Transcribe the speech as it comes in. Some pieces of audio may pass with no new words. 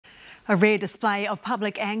A rare display of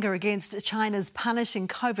public anger against China's punishing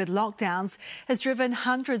COVID lockdowns has driven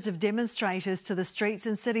hundreds of demonstrators to the streets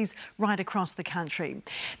in cities right across the country.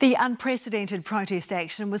 The unprecedented protest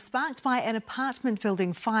action was sparked by an apartment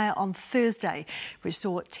building fire on Thursday, which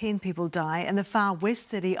saw 10 people die in the far west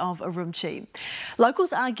city of Urumchi.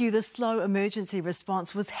 Locals argue the slow emergency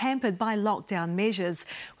response was hampered by lockdown measures,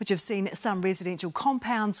 which have seen some residential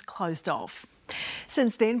compounds closed off.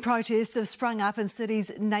 Since then, protests have sprung up in cities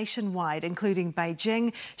nationwide, including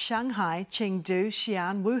Beijing, Shanghai, Chengdu,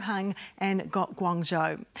 Xi'an, Wuhan and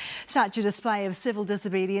Guangzhou. Such a display of civil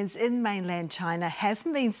disobedience in mainland China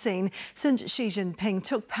hasn't been seen since Xi Jinping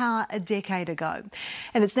took power a decade ago.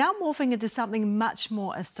 And it's now morphing into something much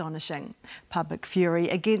more astonishing. Public fury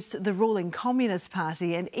against the ruling Communist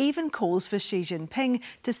Party and even calls for Xi Jinping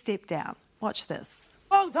to step down. Watch this.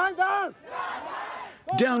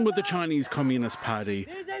 Down with the Chinese Communist Party.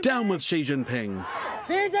 Down with Xi Jinping.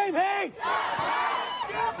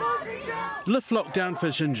 Lift lockdown for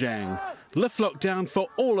Xinjiang. Lift lockdown for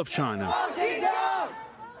all of China.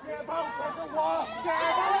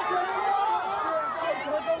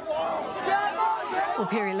 Well,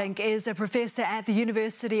 Perry Link is a professor at the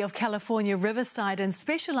University of California, Riverside and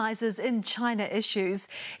specialises in China issues.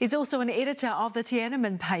 He's also an editor of the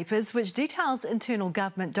Tiananmen papers, which details internal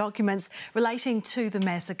government documents relating to the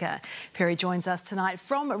massacre. Perry joins us tonight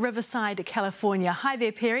from Riverside, California. Hi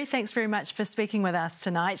there, Perry. Thanks very much for speaking with us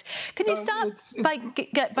tonight. Can you start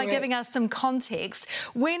by giving us some context?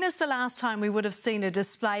 When is the last time we would have seen a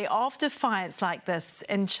display of defiance like this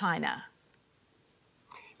in China?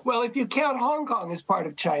 Well, if you count Hong Kong as part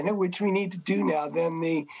of China, which we need to do now, then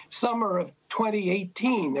the summer of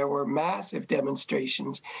 2018, there were massive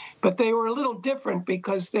demonstrations, but they were a little different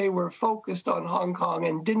because they were focused on Hong Kong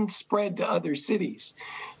and didn't spread to other cities.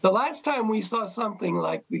 The last time we saw something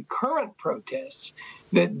like the current protests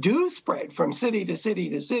that do spread from city to city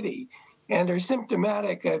to city and are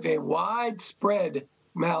symptomatic of a widespread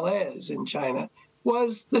malaise in China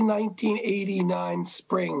was the 1989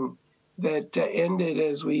 spring that ended,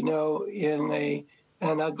 as we know, in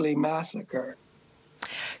an ugly massacre.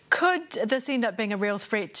 Could this end up being a real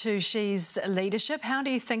threat to Xi's leadership? How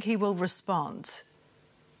do you think he will respond?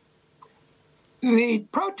 The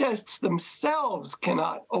protests themselves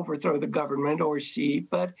cannot overthrow the government or Xi,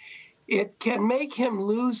 but it can make him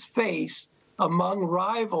lose face among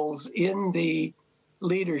rivals in the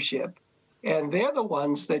leadership. And they're the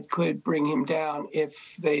ones that could bring him down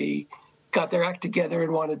if they got their act together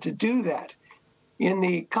and wanted to do that. In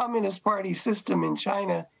the Communist Party system in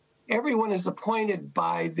China, everyone is appointed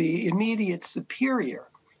by the immediate superior.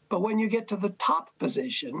 But when you get to the top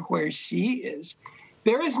position, where Xi is,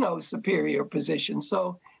 there is no superior position.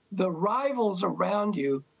 So the rivals around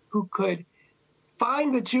you who could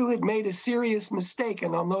find that you had made a serious mistake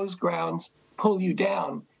and on those grounds pull you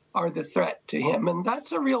down are the threat to him. And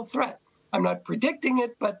that's a real threat. I'm not predicting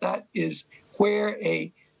it, but that is where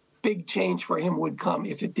a big change for him would come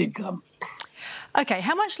if it did come. OK,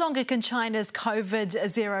 how much longer can China's COVID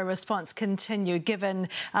zero response continue, given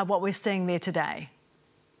what we're seeing there today?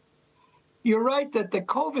 You're right that the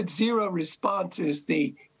COVID zero response is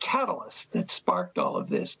the catalyst that sparked all of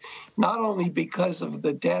this, not only because of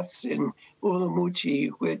the deaths in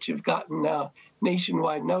Urumchi, which have gotten now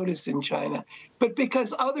nationwide notice in China, but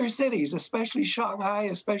because other cities, especially Shanghai,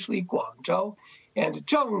 especially Guangzhou and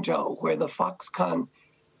Chengdu, where the Foxconn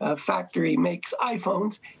factory makes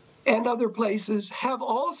iPhones, and other places have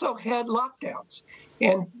also had lockdowns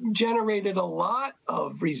and generated a lot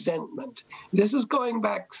of resentment. This is going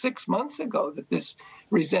back 6 months ago that this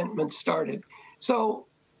resentment started. So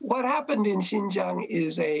what happened in Xinjiang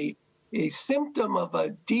is a symptom of a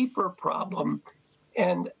deeper problem.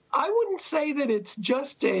 And I wouldn't say that it's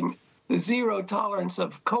just the zero tolerance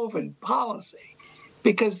of COVID policy,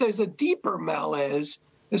 because there's a deeper malaise,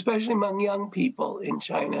 especially among young people in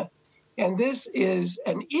China. And this is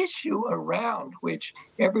an issue around which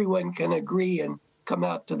everyone can agree and come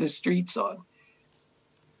out to the streets on.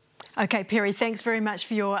 OK, Perry, thanks very much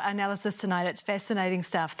for your analysis tonight. It's fascinating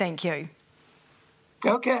stuff. Thank you.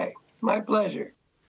 OK, my pleasure.